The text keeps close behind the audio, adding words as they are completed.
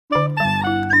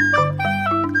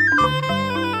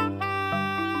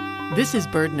This is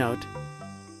BirdNote.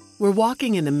 We're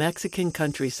walking in the Mexican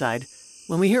countryside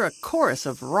when we hear a chorus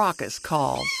of raucous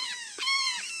calls.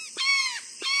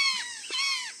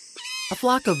 A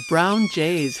flock of brown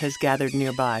jays has gathered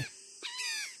nearby.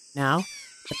 Now,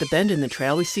 at the bend in the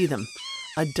trail, we see them.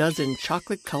 A dozen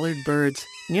chocolate-colored birds,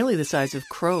 nearly the size of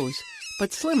crows,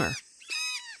 but slimmer.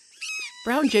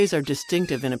 Brown jays are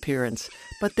distinctive in appearance,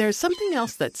 but there's something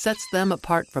else that sets them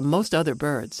apart from most other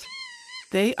birds.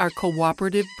 They are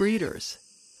cooperative breeders.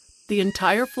 The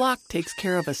entire flock takes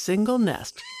care of a single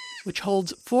nest, which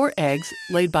holds 4 eggs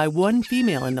laid by one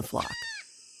female in the flock.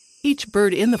 Each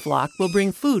bird in the flock will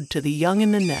bring food to the young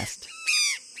in the nest.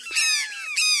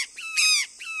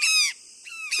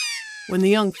 When the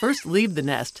young first leave the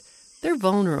nest, they're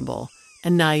vulnerable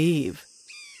and naive.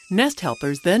 Nest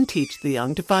helpers then teach the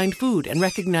young to find food and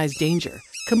recognize danger,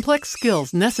 complex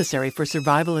skills necessary for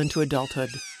survival into adulthood.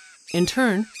 In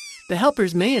turn, the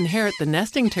helpers may inherit the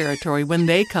nesting territory when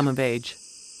they come of age.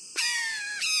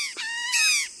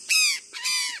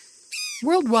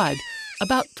 Worldwide,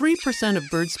 about 3% of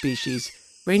bird species,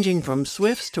 ranging from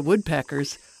swifts to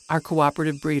woodpeckers, are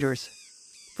cooperative breeders.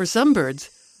 For some birds,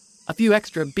 a few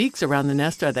extra beaks around the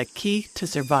nest are the key to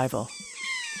survival.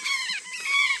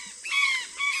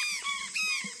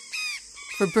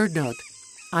 For BirdNote,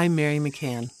 I'm Mary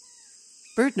McCann.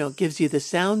 BirdNote gives you the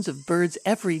sounds of birds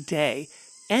every day,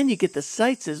 and you get the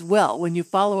sights as well when you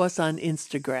follow us on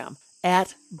Instagram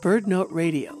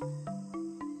 @BirdNoteRadio.